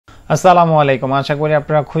আসসালামু আলাইকুম, আশা করি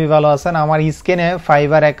আপনারা খুবই ভালো আছেন। আমার স্ক্রিনে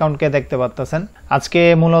ফাইবার অ্যাকাউন্টকে দেখতে পাচ্ছেন। আজকে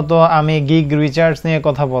মূলত আমি গিগ রিচার্জ নিয়ে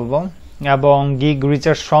কথা বলবো এবং গিগ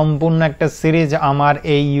রিচার্জ সম্পূর্ণ একটা সিরিজ আমার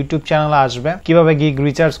এই ইউটিউব চ্যানেলে আসবে। কিভাবে গিগ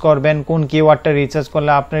রিচার্জ করবেন, কোন কিওয়ার্ডটা রিচার্জ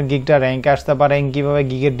করলে আপনার গিগটা র্যাঙ্ক আসতে পারেন, কিভাবে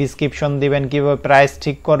গিগের ডিসক্রিপশন দিবেন, কিভাবে প্রাইস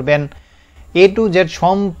ঠিক করবেন, এ টু জেড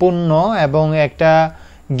সম্পূর্ণ, এবং একটা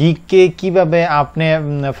গিগকে কিভাবে আপনি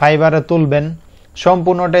ফাইবারে তুলবেন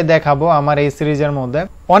সম্পূর্ণটাই দেখাবো আমার এই সিরিজের মধ্যে।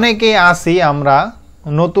 অনেকেই আসি আমরা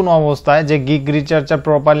নতুন অবস্থায় যে গিগ রিচার্জটা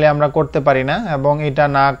প্রপারলি আমরা করতে পারি না, এবং এটা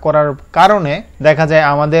না করার কারণে দেখা যায়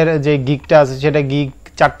আমাদের যে গিগটা আছে সেটা গিগ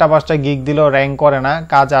 4-5টা গিগ দিলেও র্যাঙ্ক করে না,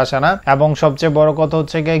 কাজ আসে না। এবং সবচেয়ে বড় কথা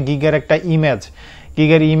হচ্ছে গিগের একটা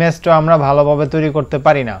গিগের ইমেজটা আমরা ভালোভাবে তৈরি করতে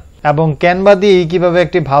পারি না, এবং ক্যানভা দিয়ে কিভাবে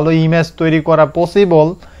একটি ভালো ইমেজ তৈরি করা পসিবল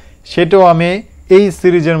সেটাও আমি এই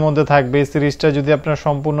সিরিজের মধ্যে থাকবে। এই সিরিজটা যদি আপনারা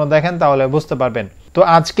সম্পূর্ণ দেখেন তাহলে বুঝতে পারবেন। তো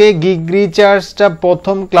আজকে গিগ রিচার্জটা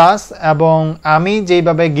প্রথম ক্লাস, এবং আমি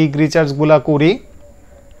যেইভাবে গিগ রিচার্জগুলো করি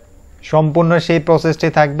সম্পূর্ণ সেই প্রসেসটি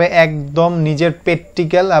থাকবে। একদম নিজের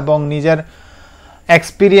প্র্যাকটিক্যাল এবং নিজের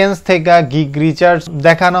এক্সপিরিয়েন্স থেকে গিগ রিচার্জ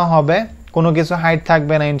দেখানো হবে, কোনো কিছু হাইড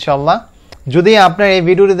থাকবে না ইনশাল্লাহ। যদি আপনার এই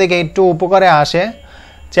ভিডিওটি দেখে একটু উপকারে আসে,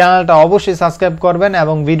 চ্যানেলটা অবশ্যই সাবস্ক্রাইব করবেন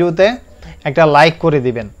এবং ভিডিওতে একটা লাইক করে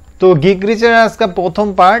দিবেন। তো গিগ রিচার্জ আজকে প্রথম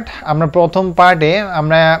পার্ট। আমরা প্রথম পার্টে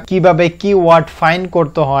আমরা কিভাবে কিওয়ার্ড ফাইন্ড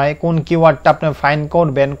করতে হয়, কোন কিওয়ার্ডটা আপনি ফাইন্ড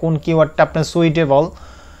করবেন, কোন কিওয়ার্ডটা আপনার সুইটেবল,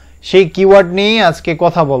 সেই কিওয়ার্ড নিয়েই আজকে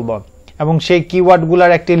কথা বলবো। এবং সেই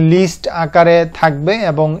কিওয়ার্ডগুলোর একটি লিস্ট আকারে থাকবে,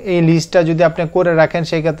 এবং এই লিস্টটা যদি আপনি করে রাখেন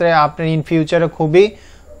সেক্ষেত্রে আপনার ইন ফিউচারে খুবই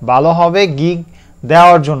ভালো হবে গিগ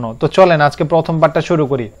দেওয়ার জন্য। তো চলেন আজকে প্রথম পার্টটা শুরু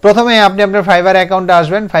করি। প্রথমে আপনি আপনার ফাইবার অ্যাকাউন্টে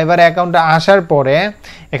আসবেন। ফাইবার অ্যাকাউন্টে আসার পরে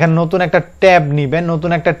এখানে নতুন একটা ট্যাব নেবেন। নতুন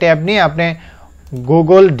একটা ট্যাব নিয়ে আপনি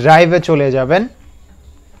গুগল ড্রাইভে চলে যাবেন।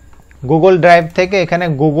 গুগল ড্রাইভ থেকে এখানে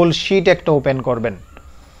গুগল শিট একটা ওপেন করবেন।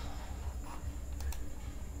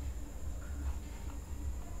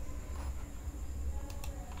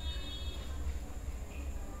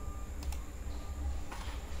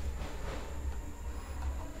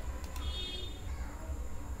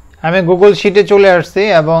 আমি গুগল শিটে চলে আসছি,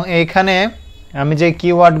 এবং এইখানে আমি যে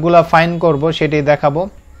কিওয়ার্ডগুলো ফাইন্ড করব সেটি দেখাবো।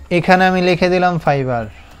 এখানে আমি লিখে দিলাম ফাইবার।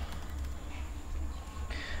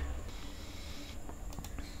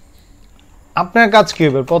 আপনার কাজ কি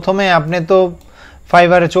হবে, প্রথমে আপনি তো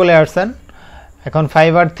ফাইবারে চলে আসছেন, এখন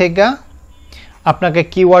ফাইবার থেকে আপনাকে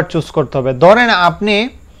কিওয়ার্ড চুজ করতে হবে। ধরেন আপনি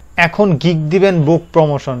এখন গিগ দিবেন বুক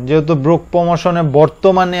প্রমোশন, যেহেতু বুক প্রমোশনে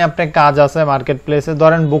বর্তমানে আপনার কাজ আছে মার্কেট প্লেসে।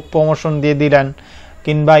 ধরেন বুক প্রমোশন দিয়ে দিলেন,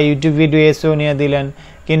 কিংবা ইউটিউব ভিডিও এসইও নিয়ে দিলেন,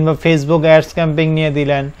 কিংবা ফেসবুক অ্যাডস ক্যাম্পেইন নিয়ে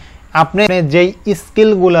দিলেন। আপনি যেই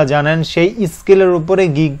স্কিলগুলো জানেন সেই স্কিলের উপরে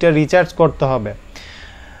গিগটা রিচার্জ করতে হবে।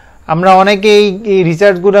 আমরা অনেকেই এই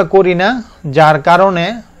রিচার্জগুলো করি না, যার কারণে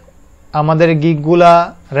আমাদের গিগগুলা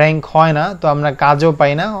র্যাঙ্ক হয় না, তো আমরা কাজও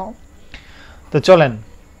পাই না। তো চলেন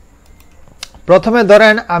প্রথমে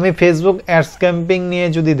ধরেন আমি ফেসবুক অ্যাডস ক্যাম্পেইন নিয়ে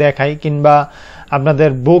যদি দেখাই, কিংবা আপনাদের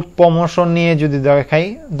বুক প্রমোশন নিয়ে যদি দেখাই,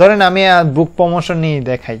 ধরেন আমি বুক প্রমোশন নিয়ে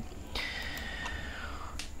দেখাই।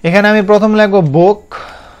 এখানে আমি প্রথম লিখব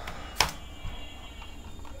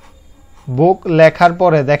বুক লেখার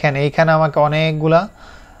পরে দেখেন এইখানে আমাকে অনেকগুলা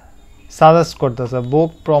সাজেস্ট করতেছে বুক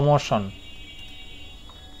প্রমোশন।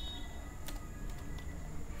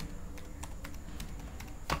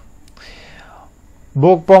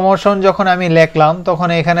 বুক প্রমোশন যখন আমি লিখলাম তখন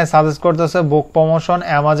এখানে সাজেস্ট করতেছে বুক প্রমোশন,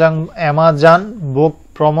 অ্যামাজন বুক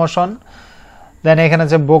প্রমোশন, দেন এখানে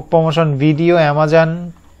আছে বুক প্রমোশন ভিডিও, অ্যামাজন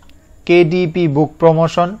কেডিপি বুক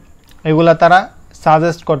প্রমোশন, এগুলা তারা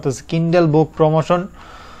সাজেস্ট করতেছে, কিন্ডেল বুক প্রমোশন।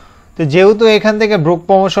 তো যেহেতু এখান থেকে বুক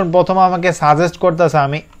প্রমোশন প্রথম আমাকে সাজেস্ট করতেছে,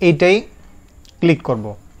 আমি এইটাই ক্লিক করব।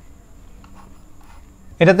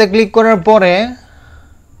 এটাতে ক্লিক করার পরে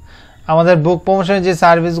আমাদের বুক প্রমোশনের যে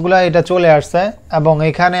সার্ভিসগুলো এটা চলে আসছে, এবং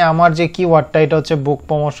এখানে আমার যে কিওয়ার্ডটা এটা হচ্ছে বুক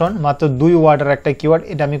প্রমোশন, মাত্র 2 ওয়ার্ডের একটা কিওয়ার্ড।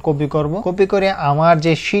 এটা আমি কপি করব, কপি করে আমার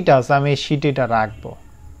যে শিট আছে আমি এই শিটে এটা রাখবো।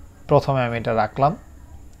 প্রথমে আমি এটা রাখলাম।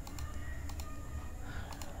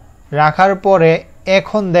 রাখার পরে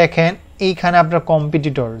এখন দেখেন এইখানে আপনার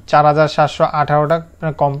কম্পিটিটর 4718টা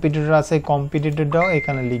আপনার কম্পিটিটর আছে, এই কম্পিটিটরটাও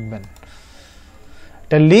এখানে লিখবেন,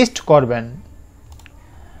 এটা লিস্ট করবেন।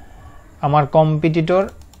 আমার কম্পিটিটর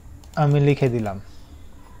আমি লিখে দিলাম,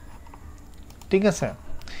 ঠিক আছে।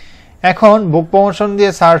 এখন বুক প্রমোশন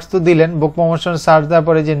দিয়ে সার্চ তো দিলেন, বুক প্রমোশন সার্চ দেওয়ার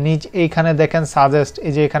পরে যে নিচ এইখানে দেখেন সাজেস্ট,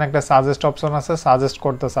 এই যে এখানে একটা সাজেস্ট অপশন আছে, সাজেস্ট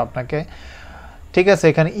করতেছে আপনাকে, ঠিক আছে।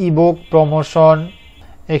 এখানে ই বুক প্রমোশন,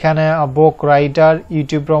 এখানে বুক রাইটার,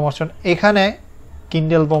 ইউটিউব প্রমোশন, এখানে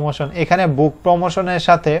কিন্ডেল প্রমোশন। এখানে বুক প্রমোশনের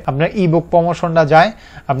সাথে আপনার ই বুক প্রমোশনটা যায়,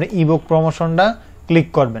 আপনি ই বুক প্রমোশনটা ক্লিক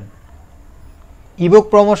করবেন। ইবুক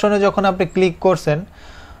প্রমোশনে যখন আপনি ক্লিক করছেন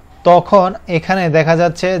তখন এখানে দেখা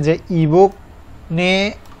যাচ্ছে যে ইবুক নিয়ে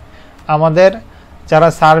আমাদের যারা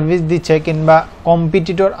সার্ভিস দিচ্ছে কিংবা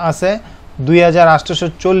কম্পিটিটর আছে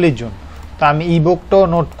 2840 জন। তো আমি ইবুকটাও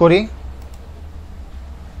নোট করি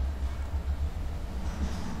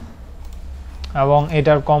এবং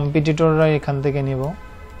এটার কম্পিটিটররা এখান থেকে নিব।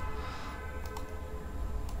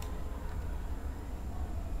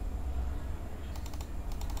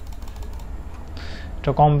 তো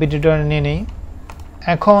কম্পিটিটর নিয়ে নেই।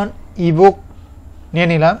 এখন ইবুক নিয়ে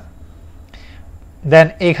নিলাম। দেন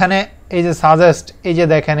এখানে এই যে সাজেস্ট, এই যে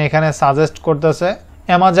দেখেন এখানে সাজেস্ট করতেছে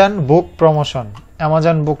অ্যামাজন বুক প্রমোশন।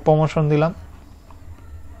 অ্যামাজন বুক প্রমোশন দিলাম।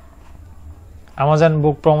 অ্যামাজন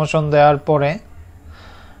বুক প্রমোশন দেওয়ার পরে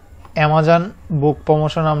অ্যামাজন বুক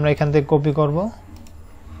প্রমোশন আমরা এখান থেকে কপি করব,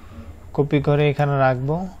 কপি করে এখানে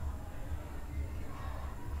রাখবো।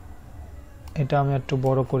 এটা আমি একটু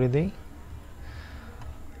বড় করে দিই।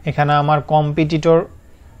 এখানে আমার কম্পিটিটর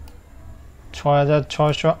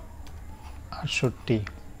 6668,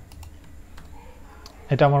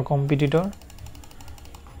 এটা আমার কম্পিটিটর।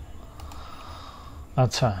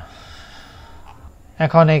 আচ্ছা,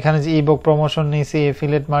 এখন এখানে যে ইবুক প্রমোশন নিয়েছি,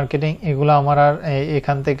 এফিলিয়েট মার্কেটিং, এগুলো আমার আর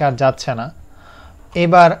এখান থেকে আর যাচ্ছে না।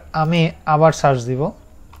 এবার আমি আবার সার্চ দিব।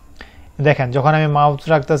 দেখেন যখন আমি মাউস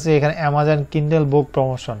রাখতেছি এখানে অ্যামাজন কিন্ডেল বুক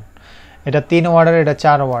প্রমোশন, এটা 3 অর্ডার, এটা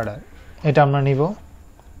 4 অর্ডার, এটা আমরা নিব।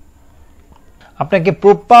 আপনাকে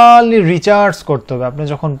প্রপারলি রিসার্চ করতে হবে। আপনি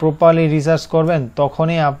যখন প্রপারলি রিসার্চ করবেন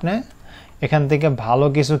তখনই আপনি এখান থেকে ভালো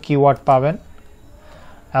কিছু কিওয়ার্ড পাবেন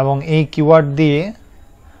এবং এই কিওয়ার্ড দিয়ে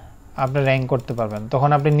আপনি র্যাঙ্ক করতে পারবেন। তখন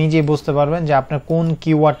আপনি নিজেই বুঝতে পারবেন যে আপনার কোন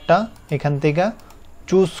কিওয়ার্ডটা এখান থেকে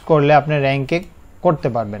চুজ করলে আপনি র্যাঙ্কে করতে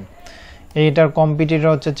পারবেন। এইটার কম্পিটিটর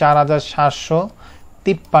হচ্ছে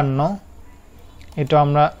 4753, এটা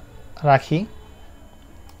আমরা রাখি।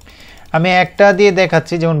 আমি একটা দিয়ে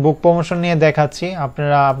দেখাচ্ছি, যেমন বুক প্রমোশন নিয়ে দেখাচ্ছি।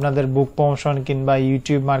 আপনারা আপনাদের বুক প্রমোশন কিংবা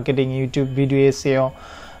YouTube marketing, YouTube video SEO,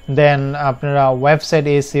 দেন আপনারা ওয়েবসাইট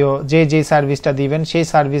এসইও, যে সার্ভিসটা দিবেন সেই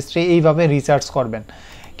সার্ভিসটি এইভাবে রিসার্চ করবেন।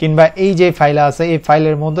 কিংবা এই যে ফাইল আছে এই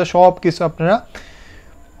ফাইলের মধ্যে সব কিছু আপনারা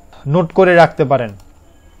নোট করে রাখতে পারেন।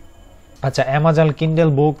 আচ্ছা, অ্যামাজন কিন্ডেল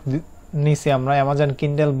বুক নিছি আমরা। অ্যামাজন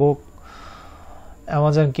কিন্ডেল বুক,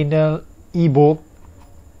 অ্যামাজন কিন্ডেল ই বুক,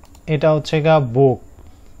 এটা হচ্ছে গা বুক,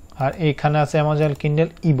 আর এইখানে আছে অ্যামাজন কিন্ডেল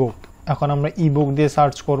ইবুক। এখন আমরা ইবুক দিয়ে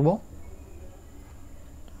সার্চ করব।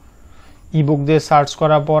 ইবুক দিয়ে সার্চ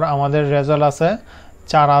করার পর আমাদের রেজাল্ট আছে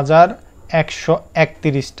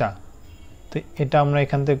 4131টা। তো এটা আমরা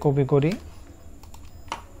এখান থেকে কপি করি।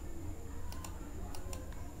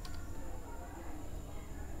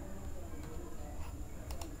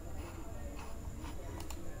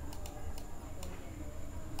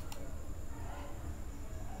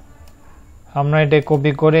 আমরা এটা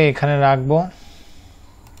কপি করে এখানে রাখবো।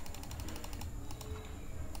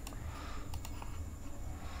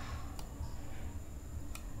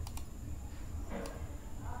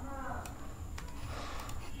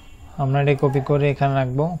 আমরা এটা কপি করে এখানে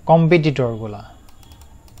রাখবো।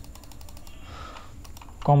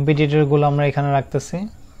 কম্পিটিটরগুলো আমরা এখানে রাখতেছি।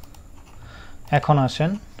 এখন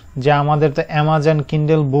আসেন যে আমাদের তো অ্যামাজন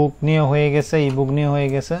কিন্ডেল বুক নিয়ে হয়ে গেছে, ইবুক নিয়ে হয়ে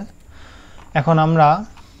গেছে। এখন আমরা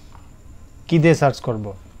কি দিয়ে সার্চ করব?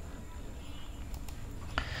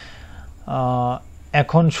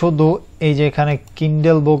 এখন শুধু এই যে এখানে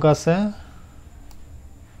কিন্ডেল বুক আছে,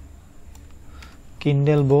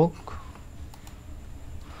 কিন্ডেল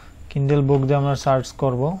বুক দিয়ে আমরা সার্চ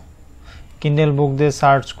করব। কিন্ডেল বুক দিয়ে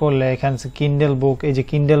সার্চ করলে এখানে কিন্ডেল বুক, এই যে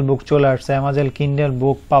কিন্ডেল বুক চলে আসছে, অ্যামাজন কিন্ডেল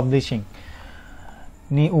বুক পাবলিশিং,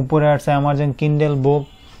 উপরে আসছে অ্যামাজন কিন্ডেল বুক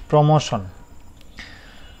প্রমোশন।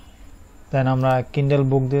 দেন আমরা কিন্ডেল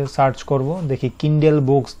বুক দিয়ে সার্চ করব, দেখি কিন্ডেল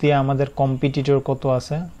বুকস দিয়ে আমাদের কম্পিটিটর কত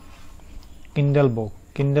আছে।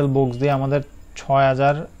 কিন্ডেল বুকস দিয়ে আমাদের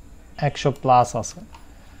 6100 প্লাস আছে।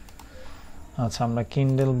 আচ্ছা, আমরা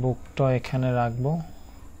কিন্ডেল বুকটা এখানে রাখবো।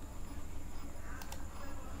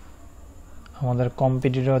 আমাদের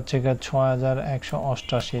কম্পিটিটর হচ্ছে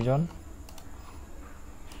 6188 জন,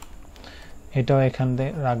 এটাও এখান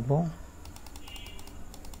থেকে রাখবো।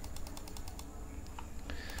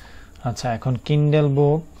 আচ্ছা, এখন কিন্ডেল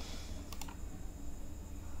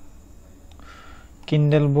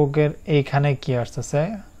বুকের এইখানে কি আসতেছে,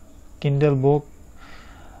 কিন্ডেল বুক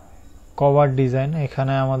কভার ডিজাইন,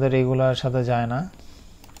 এখানে আমাদের এগুলার সাথে যায় না।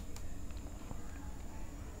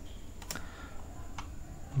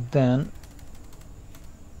 দেন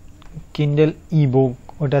কিন্ডেল ই বুক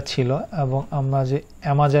ওটা ছিল, এবং আমরা যে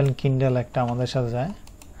অ্যামাজন কিন্ডেল একটা আমাদের সাথে যায়,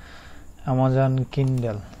 অ্যামাজন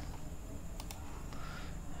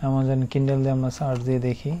কিন্ডেল দিয়ে আমরা সার্চ দিয়ে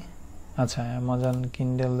দেখি। আচ্ছা, অ্যামাজন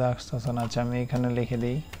কিন্ডেল দিয়ে আসতেছে না। আচ্ছা, আমি এখানে লিখে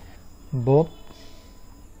দিই বুক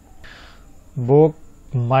বুক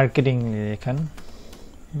মার্কেটিং লিখেন,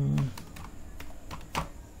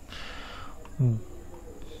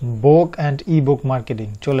 book and E book marketing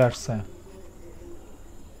চলে আসছে।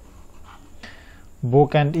 Book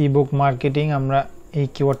and E book marketing আমরা এই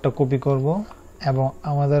কিওয়ার্ডটা কপি করব এবং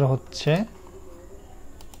আমাদের হচ্ছে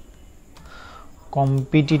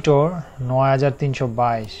কম্পিটিটর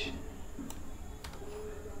 9322।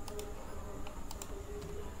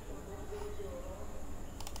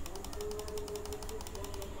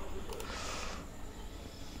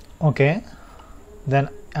 ওকে, দেন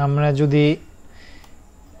আমরা যদি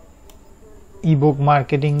ইবুক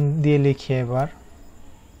মার্কেটিং দিয়ে লিখি এবার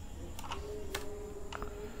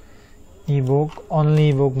ইবুক অনলি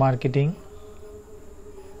ইবুক মার্কেটিং,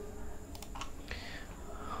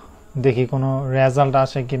 দেখি কোনো রেজাল্ট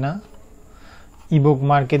আসে কিনা। ইবুক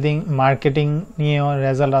মার্কেটিং নিয়েও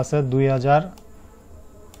রেজাল্ট আছে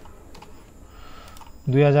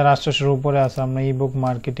 2800 উপরে আছে। আমরা ইবুক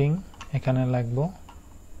মার্কেটিং এখানে লিখবো।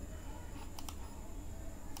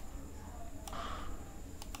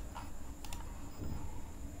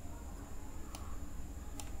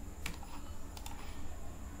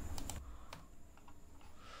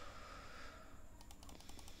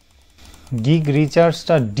 গিগ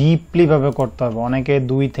রিচার্জটা ডিপলি ভাবে করতে হবে। অনেকে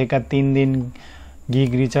 2 থেকে 3 দিন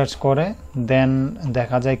গিগ রিচার্জ করে দেন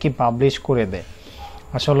দেখা যায় কি পাবলিশ করে দেয়।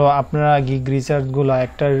 আসলে আপনারা গিগ রিচার্জগুলো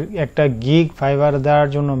একটা গিগ ফাইবার দেওয়ার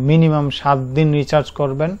জন্য মিনিমাম 7 দিন রিচার্জ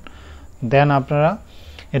করবেন, দেন আপনারা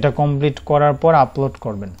এটা কমপ্লিট করার পর আপলোড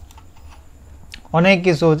করবেন। অনেক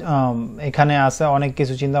কিছু এখানে আছে, অনেক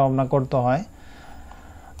কিছু চিন্তা ভাবনা করতে হয়,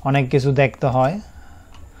 অনেক কিছু দেখতে হয়,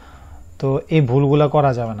 তো এই ভুলগুলো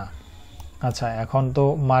করা যাবে না। আচ্ছা, এখন তো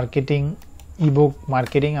মার্কেটিং ইবুক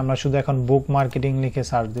মার্কেটিং, আমরা শুধু এখন বুক মার্কেটিং লিখে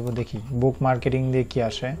সার্চ দেব, দেখি বুক মার্কেটিং দিয়ে কি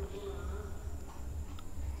আসে।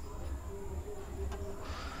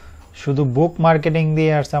 শুধু বুক মার্কেটিং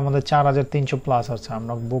দিয়ে আসছে আমাদের 4300 প্লাস আছে।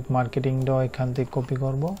 আমরা বুক মার্কেটিংটাও এখান থেকে কপি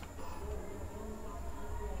করব,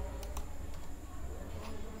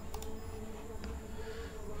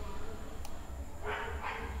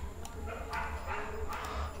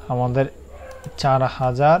 আমাদের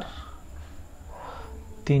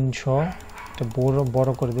 4300 বড়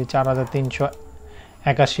করে দিই,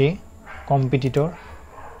 4381 কম্পিটিটর।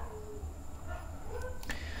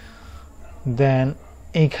 দেন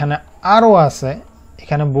এইখানে আরো আছে,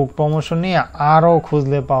 এখানে বুক প্রমোশন নিয়ে আরো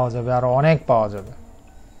খুঁজলে পাওয়া যাবে, আরো অনেক পাওয়া যাবে।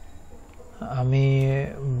 আমি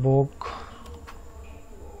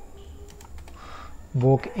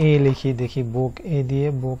বুক এ লিখি, দেখি বুক এ দিয়ে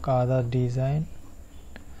বুক আদার ডিজাইন।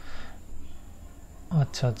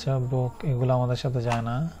 আচ্ছা আচ্ছা, বুক এগুলো আমাদের সাথে যায়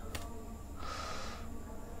না।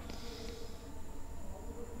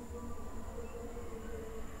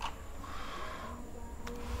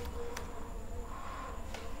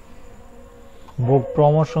 বুক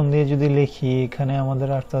প্রমোশন দিয়ে যদি লিখি, এখানে আমাদের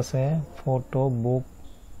আসতেছে ফটো বুক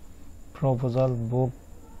প্রপোজাল বুক,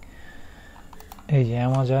 এই যে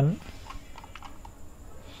অ্যামাজন,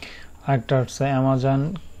 একটা আসছে অ্যামাজন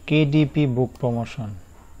কেডিপি বুক প্রমোশন,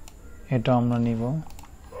 এটা আমরা নিব।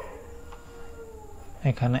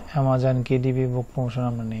 এখানে অ্যামাজন কেডিপি বুক প্রমোশন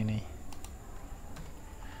আমরা নিয়ে নেই,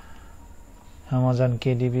 অ্যামাজন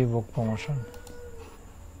কেডিপি বুক প্রমোশন।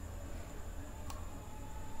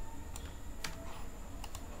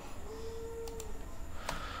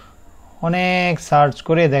 অনেক সার্চ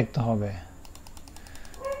করে দেখতে হবে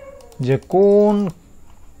যে কোন,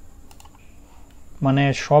 মানে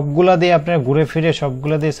সবগুলা দিয়ে আপনার ঘুরে ফিরে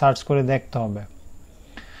সবগুলা দিয়ে সার্চ করে দেখতে হবে।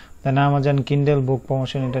 দেন অ্যামাজন কিন্ডেল বুক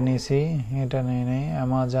প্রমোশন এটা নিয়েছি, এটা নেই নেই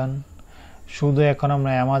অ্যামাজন, শুধু এখন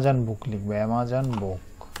আমরা অ্যামাজন বুক লিখবো, অ্যামাজন বুক,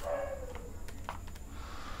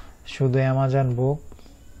 শুধু অ্যামাজন বুক।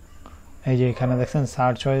 এই যে এখানে দেখছেন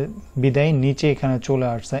সার্চ হয় বিদায়, নিচে এখানে চলে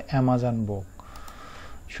আসছে অ্যামাজন বুক।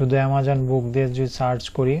 শুধু অ্যামাজন বুক দিয়ে যদি সার্চ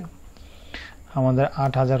করি, আমাদের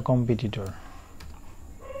 8000 কম্পিটিটর,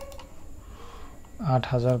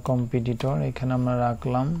 8000 কম্পিটিটর এখানে আমরা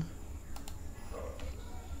রাখলাম।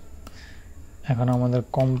 এখন আমাদের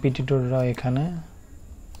কম্পিটিটররা এখানে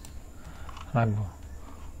রাখবো।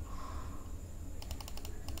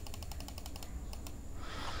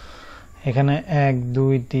 এখানে 1 2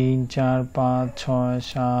 3 4 5 6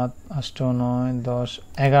 7 8 9 10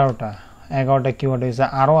 11টা কিওয়ার্ড হয়েছে,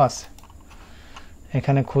 আরো আছে,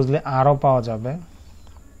 এখানে খুঁজলে আরো পাওয়া যাবে।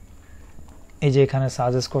 এই যে এখানে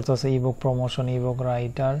সাজেস্ট করতেছে ইবুক প্রমোশন, ইবুক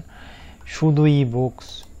রাইটার, শুধু ইবুকস,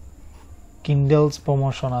 কিন্ডেলস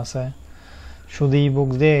প্রমোশন আছে, শুধু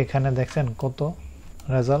ইবুকস দিয়ে এখানে দেখছেন কত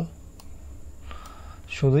রেজাল্ট।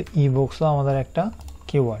 শুধু ইবুকসও আমাদের একটা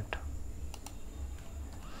কিওয়ার্ড।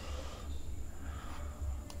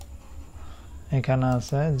 এখানে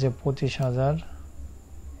আছে যে 25,000,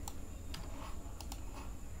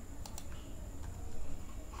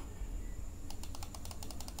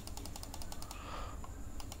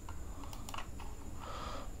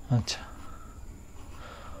 আচ্ছা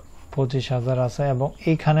 25,000 আছে এবং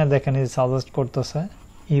এইখানে দেখেন এই সাজেস্ট করতেছে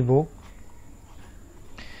ইবুক,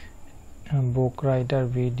 বুক writer,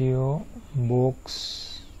 video, books,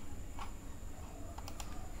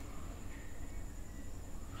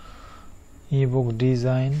 ebook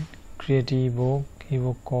design, create ebook,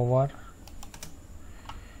 ebook cover,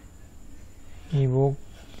 ebook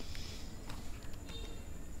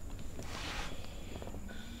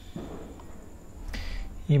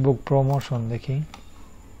ebook promotion. দেখি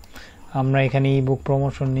আমরা এখানে ইবুক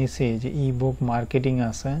প্রমোশন নিয়েছি, যে ইবুক মার্কেটিং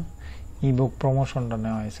আছে, ইবুক প্রমোশনটা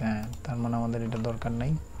নেওয়া হয়েছে। হ্যাঁ, তার মানে আমাদের এটা দরকার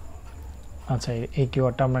নাই। আচ্ছা এই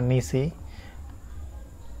কিওয়ার্ডটা আমরা নিয়েছি।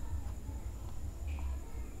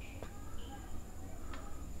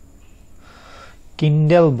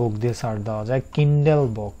 কিন্ডেল বুক দিয়ে সার্চ দেওয়া যায়, কিন্ডেল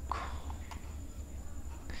বুক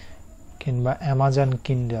কিংবা অ্যামাজন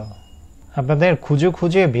কিন্ডেল। আপনাদের খুঁজে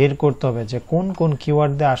খুঁজে বের করতে হবে যে কোন কোন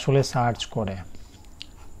কিওয়ার্ড দিয়ে আসলে সার্চ করে,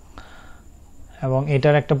 এবং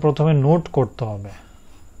এটার একটা প্রথমে নোট করতে হবে।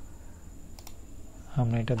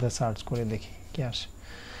 আমরা এটাতে সার্চ করে দেখি কি আসে।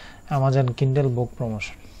 অ্যামাজন কিন্ডেল বুক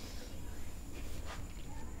প্রমোশন,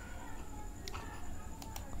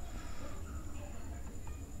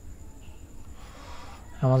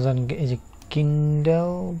 অ্যামাজন, এই যে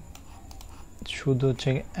কিন্ডেল, শুধু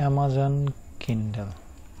হচ্ছে অ্যামাজন কিন্ডেল।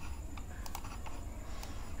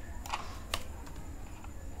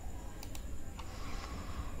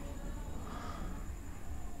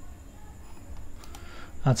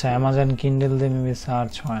 আচ্ছা অ্যামাজন কিন্ডেল দিয়ে মেবি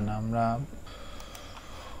সার্চ হয় না। আমরা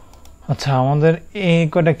আচ্ছা আমাদের এই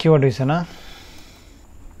কয়টা কিওয়ার্ড হয়েছে না,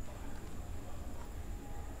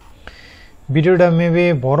 ভিডিওটা মেবি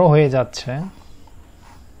বড় হয়ে যাচ্ছে।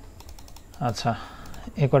 আচ্ছা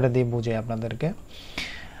এই কয়টা দিয়ে বুঝাই আপনাদেরকে।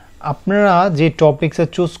 আপনারা যে টপিকসে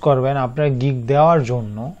চুজ করবেন আপনারা গিগ দেওয়ার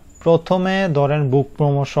জন্য, প্রথমে ধরেন বুক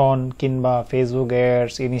প্রমোশন কিংবা Facebook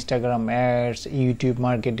ads, Instagram ads, YouTube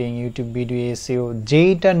marketing, YouTube video SEO,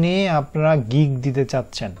 যেইটা নিয়ে আপনারা গিগ দিতে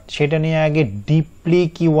চাচ্ছেন সেটা নিয়ে আগে ডিপলি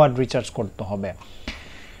কিওয়ার্ড রিসার্চ করতে হবে।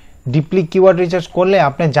 ডিপলি কিওয়ার্ড রিসার্চ করলে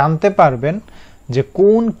আপনি জানতে পারবেন যে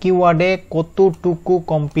কোন কিওয়ার্ডে কতটুকু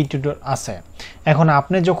কম্পিটিটর আছে। এখন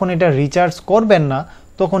আপনি যখন এটা রিসার্চ করবেন না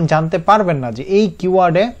তখন জানতে পারবেন না যে এই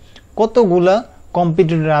কিওয়ার্ডে কতগুলা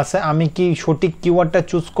কম্পিটিটর আছে, আমি কি সঠিক কিওয়ার্ডটা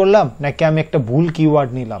চুজ করলাম নাকি আমি একটা ভুল কিওয়ার্ড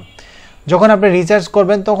নিলাম। যখন আপনি রিসার্চ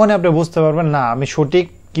করবেন তখন আপনি বুঝতে পারবেন না আমি সঠিক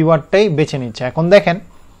কিওয়ার্ডটাই বেছে নিচ্ছি। এখন দেখেন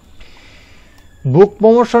বুক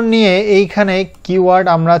প্রমোশন নিয়ে এইখানে কিওয়ার্ড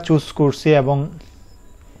আমরা চুজ করছি এবং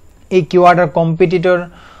এই কিওয়ার্ডের কম্পিটিটর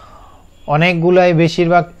অনেকগুলাই,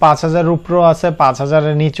 বেশিরভাগ 5,000 উপরেও আছে,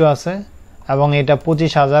 5,000-এর নিচেও আছে এবং এটা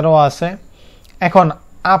 25,000-ও আছে। এখন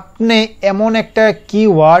আপনি এমন একটা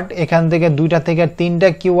কিওয়ার্ড এখান থেকে 2টা থেকে 3টা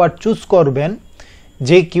কিওয়ার্ড চুজ করবেন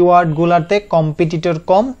যে কিওয়ার্ডগুলোতে কম্পিটিটর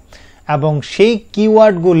কম, এবং সেই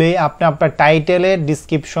কিওয়ার্ডগুলি আপনি আপনার টাইটেলে,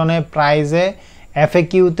 ডিসক্রিপশনে, প্রাইজে,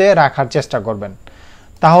 এফএকিউতে রাখার চেষ্টা করবেন।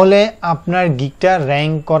 তাহলে আপনার গিগটা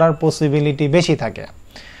র্যাঙ্ক করার পসিবিলিটি বেশি থাকে।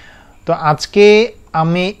 তো আজকে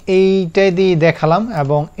আমি এইটাই দিয়ে দেখালাম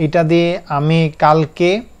এবং এটা দিয়ে আমি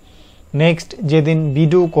কালকে নেক্সট যেদিন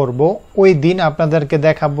ভিডিও করব ওই দিন আপনাদেরকে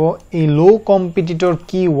দেখাবো এই লো কম্পিটিটর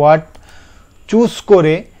কিওয়ার্ড চুজ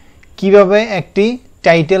করে কিভাবে একটি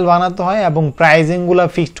টাইটেল বানাতে হয় এবং প্রাইজিংগুলো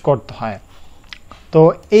ফিক্সড করতে হয়। তো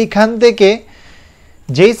এইখান থেকে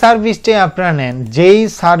যেই সার্ভিসটাই আপনারা নেন, যেই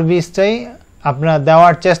সার্ভিসটাই আপনারা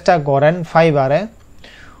দেওয়ার চেষ্টা করেন ফাইবারে,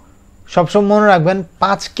 সবসময় মনে রাখবেন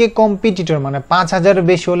 5K কম্পিটিটর মানে 5,000-এর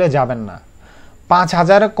বেশি হলে যাবেন না।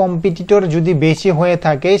 5,000 কম্পিটিটর যদি বেশি হয়ে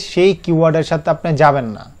থাকে সেই কিওয়ার্ডের সাথে আপনি যাবেন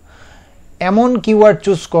না। এমন কিওয়ার্ড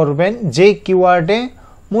চুজ করবেন যে কিওয়ার্ডে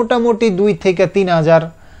মোটামুটি 2 থেকে 3,000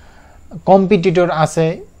 কম্পিটিটর আছে,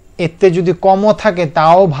 এতে যদি কমও থাকে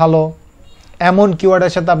তাও ভালো। এমন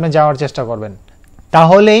কিওয়ার্ডের সাথে আপনি যাওয়ার চেষ্টা করবেন,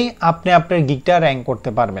 তাহলেই আপনি আপনার গিগটা র্যাঙ্ক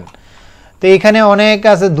করতে পারবেন। তো এখানে অনেক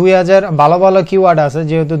আছে, 2,000 ভালো ভালো কিওয়ার্ড আছে,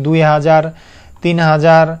 যেহেতু 2,000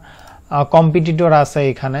 3,000 কম্পিটিটর আছে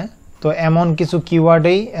এখানে। তো এমন কিছু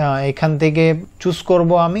কিওয়ার্ডেই এখান থেকে চুজ করব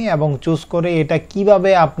আমি, এবং চুজ করে এটা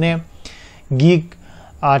কিভাবে আপনি গিগ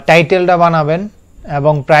টাইটেলটা বানাবেন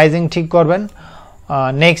এবং প্রাইজিং ঠিক করবেন,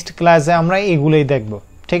 নেক্সট ক্লাসে আমরা এগুলোই দেখব।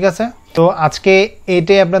 ঠিক আছে, তো আজকে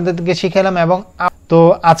এটাই আপনাদেরকে শিখালাম এবং তো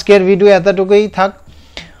আজকের ভিডিও এতটুকুই থাক।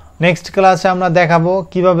 নেক্সট ক্লাসে আমরা দেখাবো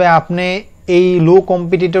কিভাবে আপনি এই লো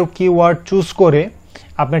কম্পিটিটর কিওয়ার্ড চুজ করে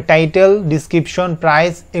আপনি টাইটেল, ডিসক্রিপশন,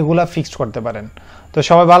 প্রাইস এগুলা ফিক্সড করতে পারেন। তো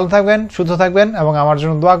সবাই ভালো থাকবেন, সুস্থ থাকবেন এবং আমার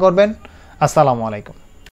জন্য দোয়া করবেন। আসসালামু আলাইকুম।